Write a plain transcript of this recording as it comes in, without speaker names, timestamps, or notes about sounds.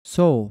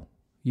So,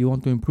 you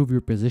want to improve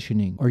your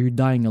positioning? Are you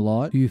dying a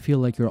lot? Do you feel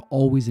like you're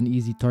always an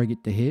easy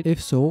target to hit?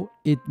 If so,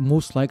 it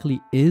most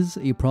likely is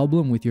a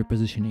problem with your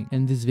positioning.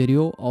 In this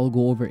video, I'll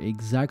go over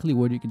exactly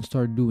what you can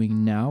start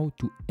doing now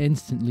to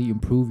instantly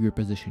improve your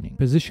positioning.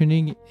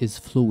 Positioning is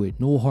fluid,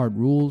 no hard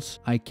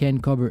rules. I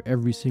can't cover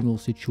every single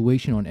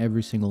situation on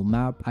every single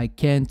map. I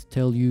can't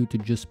tell you to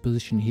just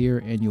position here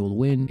and you'll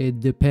win. It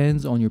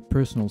depends on your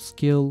personal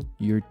skill,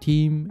 your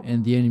team,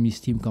 and the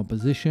enemy's team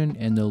composition,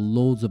 and the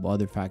loads of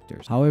other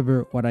factors.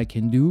 However, what I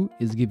can do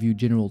is give you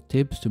general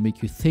tips to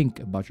make you think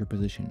about your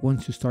position.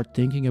 Once you start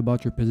thinking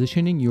about your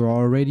positioning, you're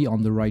already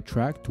on the right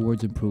track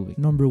towards improving.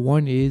 Number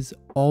one is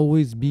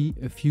always be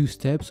a few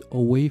steps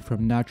away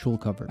from natural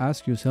cover.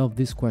 Ask yourself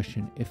this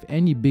question: if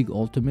any big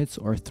ultimates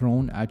are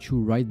thrown at you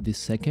right this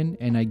second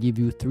and I give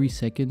you 3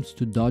 seconds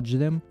to dodge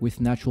them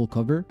with natural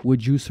cover,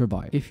 would you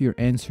survive? If your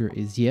answer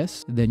is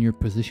yes, then your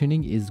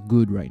positioning is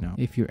good right now.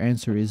 If your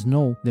answer is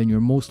no, then you're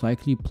most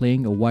likely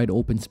playing a wide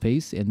open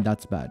space, and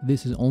that's bad.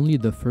 This is only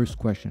the first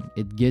question.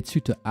 It gets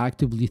you to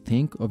actively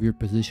think of your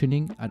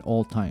positioning at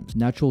all times.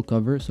 Natural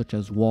cover such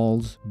as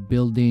walls,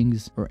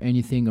 buildings, or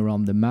anything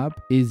around the map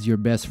is your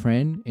best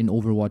friend in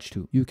Overwatch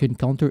 2. You can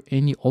counter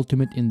any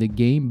ultimate in the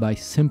game by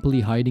simply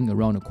hiding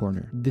around a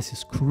corner. This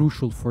is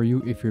crucial for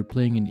you if you're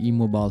playing an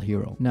immobile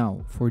hero.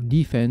 Now, for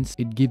defense,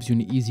 it gives you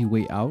an easy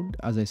way out.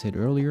 As I said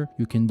earlier,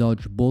 you can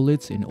dodge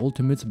bullets and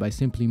ultimates by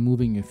simply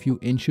moving a few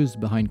inches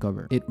behind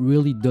cover. It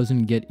really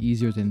doesn't get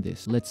easier than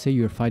this. Let's say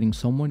you're fighting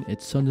someone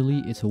and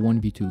suddenly it's a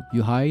 1v2.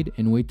 You hide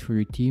and wait for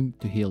your team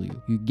to heal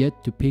you. You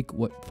get to pick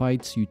what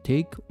fights you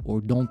take or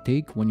don't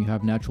take when you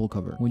have natural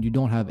cover. When you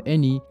don't have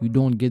any, you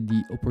don't get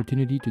the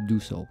opportunity to do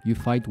so. You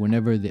fight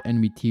whenever the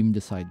enemy team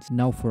decides.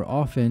 Now for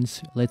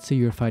offense, let's say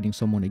you're fighting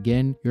someone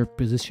again, you're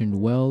positioned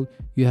well,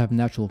 you have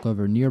natural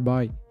cover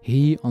nearby.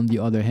 He, on the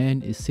other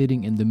hand, is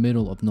sitting in the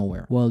middle of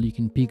nowhere. Well, you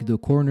can peek the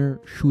corner,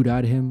 shoot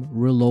at him,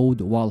 reload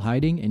while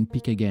hiding, and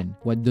peek again.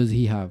 What does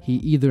he have? He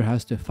either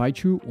has to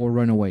fight you or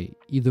run away.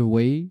 Either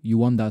way, you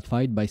won that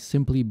fight by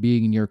simply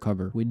being near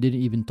cover. We didn't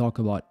even talk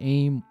about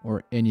aim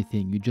or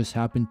anything. You just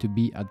happen to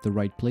be at the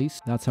right place.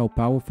 That's how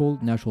powerful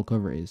natural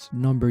cover is.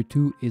 Number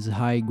 2 is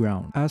high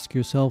ground. Ask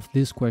yourself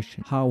this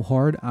question: how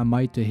hard am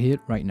I to hit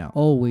right now?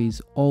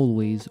 Always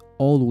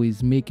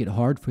make it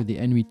hard for the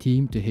enemy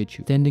team to hit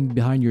you. Standing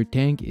behind your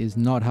tank is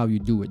not how you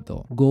do it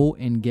though. Go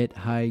and get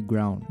high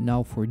ground.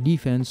 Now for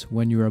defense,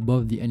 when you're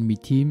above the enemy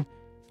team,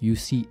 you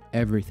see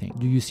everything.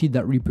 Do you see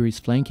that Reaper is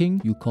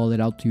flanking? You call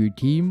it out to your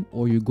team,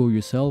 or you go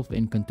yourself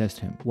and contest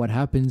him. What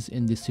happens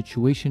in this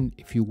situation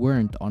if you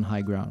weren't on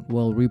high ground?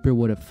 Well, Reaper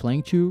would have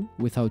flanked you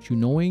without you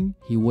knowing.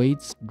 He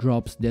waits,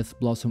 drops Death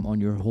Blossom on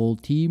your whole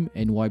team,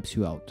 and wipes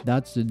you out.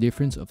 That's the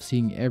difference of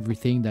seeing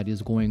everything that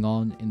is going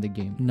on in the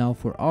game. Now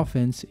for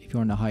offense, if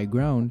you're on a high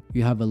ground,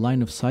 you have a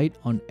line of sight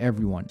on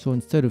everyone. So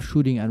instead of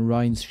shooting at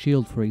Ryan's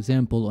shield, for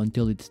example,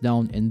 until it's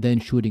down and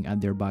then shooting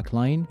at their back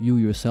line, you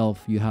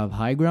yourself, you have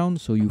high ground,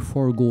 so you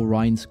forego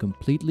Ryan's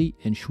completely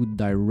and shoot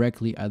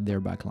directly at their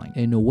backline.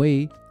 In a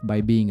way,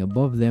 by being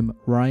above them,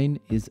 Ryan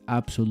is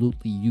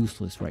absolutely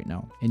useless right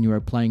now, and you're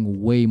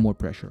applying way more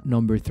pressure.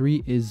 Number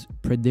 3 is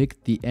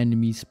predict the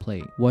enemy's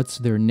play. What's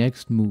their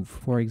next move?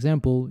 For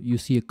example, you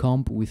see a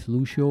comp with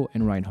Lucio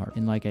and Reinhardt,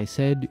 and like I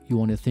said, you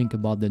want to think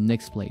about the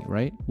next play,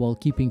 right? While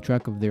keeping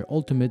track of their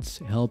ultimates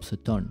helps a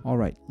ton.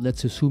 Alright,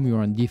 let's assume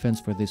you're on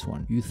defense for this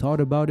one. You thought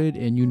about it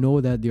and you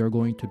know that they are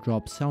going to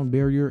drop sound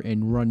barrier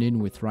and run in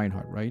with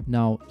Reinhardt, right?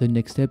 Now, the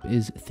next step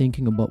is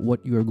thinking about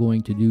what you are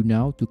going to do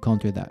now to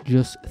counter that.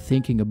 Just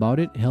thinking about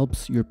it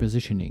helps your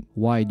positioning.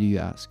 Why, do you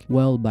ask?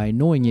 Well, by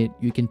knowing it,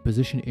 you can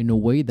position in a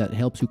way that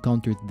helps you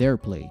counter their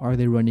play. Are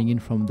they running in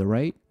from the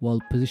right? Well,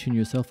 position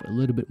yourself a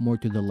little bit more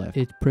to the left.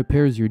 It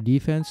prepares your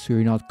defense so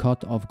you're not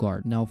caught off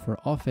guard. Now for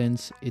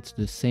offense, it's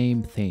the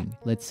same thing.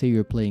 Let's say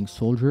you're playing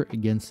Soldier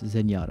against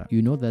Zenyatta.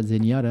 You know that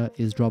Zenyatta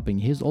is dropping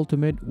his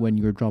ultimate when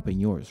you're dropping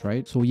yours,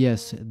 right? So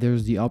yes,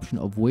 there's the option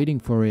of waiting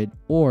for it,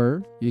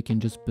 or you can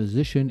just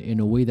position in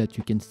a way that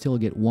you can still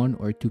get 1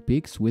 or 2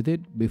 picks with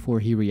it before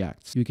he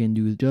reacts. You can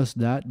do just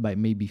that by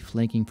maybe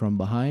flanking from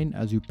behind,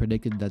 as you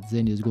predicted that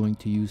Zen is going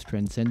to use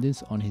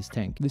Transcendence on his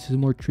tank. This is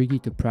more tricky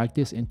to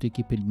practice and to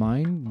keep in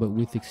mind, but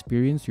with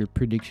experience your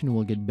prediction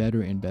will get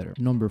better and better.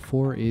 Number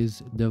 4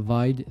 is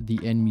divide the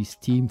enemy's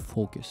team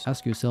focus.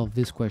 Ask yourself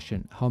this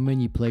question: how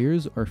many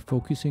players are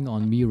focusing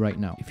on me right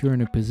now? If you're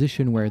in a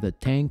position where the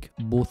tank,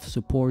 both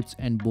supports,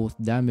 and both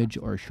damage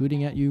are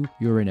shooting at you,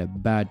 you're in a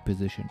bad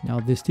position. Now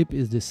this tip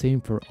is the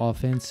same for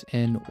offense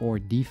and or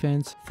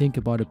defense. Think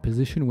about a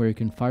position where you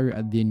can fire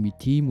at the enemy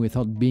team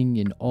without being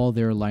in all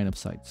their line of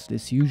sights.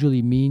 This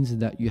usually means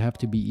that you have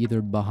to be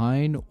either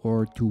behind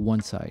or to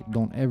one side.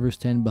 Don't ever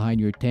stand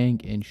behind your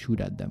tank and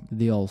shoot at them.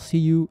 They all see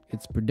you,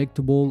 it's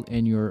predictable,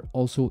 and you're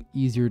also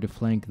easier to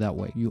flank that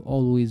way. You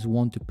always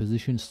want to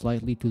position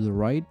slightly to the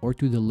right or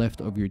to the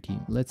left of your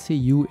team. Let's say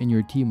you and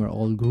your team are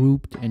all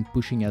grouped and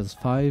pushing as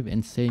 5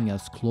 and staying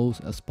as close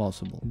as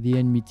possible. The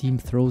enemy team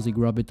throws a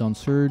graviton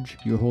surge,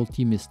 your whole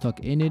team is stuck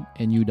in it,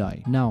 and you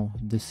die. Now,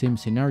 the same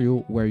scenario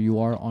where you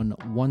are on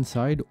one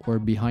side or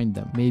behind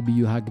them. Maybe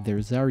you hack their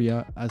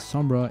Zarya as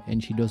Sombra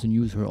and she doesn't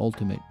use her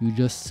ultimate. You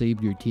just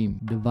saved your team.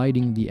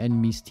 Dividing the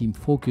enemy's team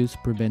focus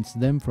prevents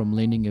them from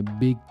landing a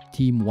big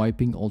team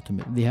wiping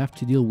ultimate. They have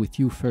to deal with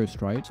you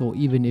first, right? So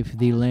even if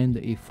they land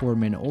a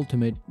 4-man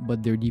ultimate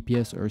but their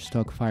DPS are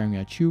stuck firing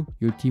at you,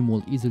 your team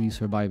will easily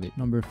survive it.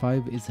 Number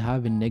 5 is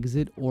have an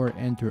exit or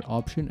enter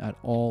option at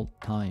all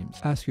times.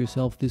 Ask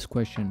yourself this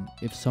question: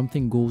 if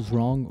something goes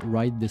wrong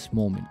right this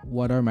moment,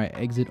 what are my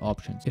exit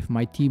options? If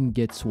my team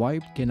gets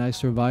wiped, can I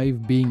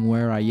survive being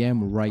where I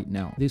am right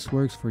now? This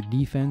works for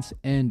defense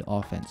and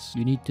offense.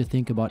 You need to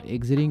think about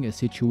exiting a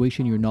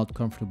situation you're not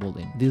comfortable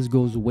in. This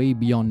goes way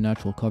beyond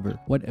natural cover.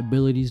 What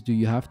abilities do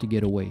you have to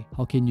get away?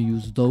 How can you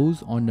use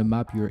those on the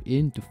map you're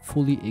in to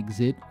fully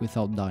exit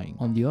without dying?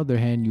 On the other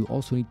hand, you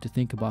also need to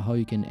think about how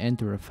you can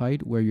enter a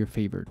fight where you're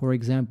favored. For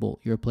example,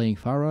 you're playing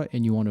Pharah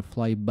and you want to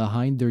fly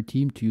behind their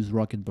team to use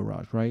rocket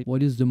barrage, right?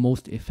 What is the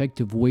most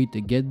effective way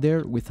to get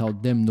there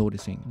without them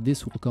noticing?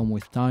 This will come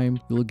with time.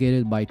 You'll get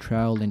it by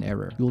trial and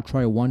error. You'll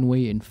try one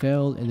way and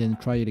fail, and then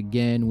try it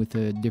again with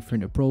a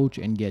different approach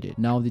and get it.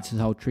 Now this is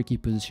how tricky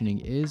positioning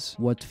is.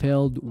 What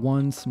failed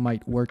once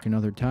might work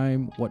another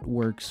time. What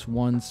works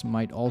once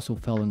might also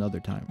fail another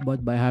time.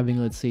 But by having,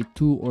 let's say,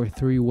 2 or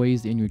 3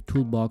 ways in your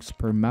toolbox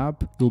per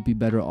map, you'll be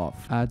better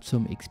off. Add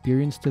some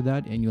experience to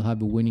that and you'll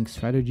have a winning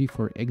strategy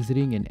for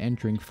exiting and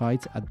entering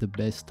fights at the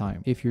best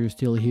time. If you're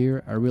still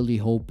here, I really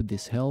hope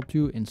this helped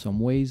you in some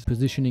ways.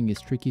 Positioning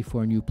is tricky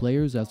for new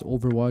players as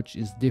Overwatch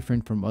is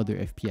different from other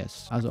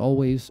FPS. As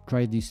always,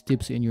 try these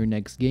tips in your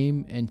next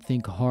game and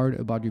think hard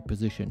about your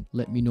position.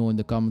 Let me know in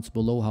the comments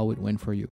below how it went for you.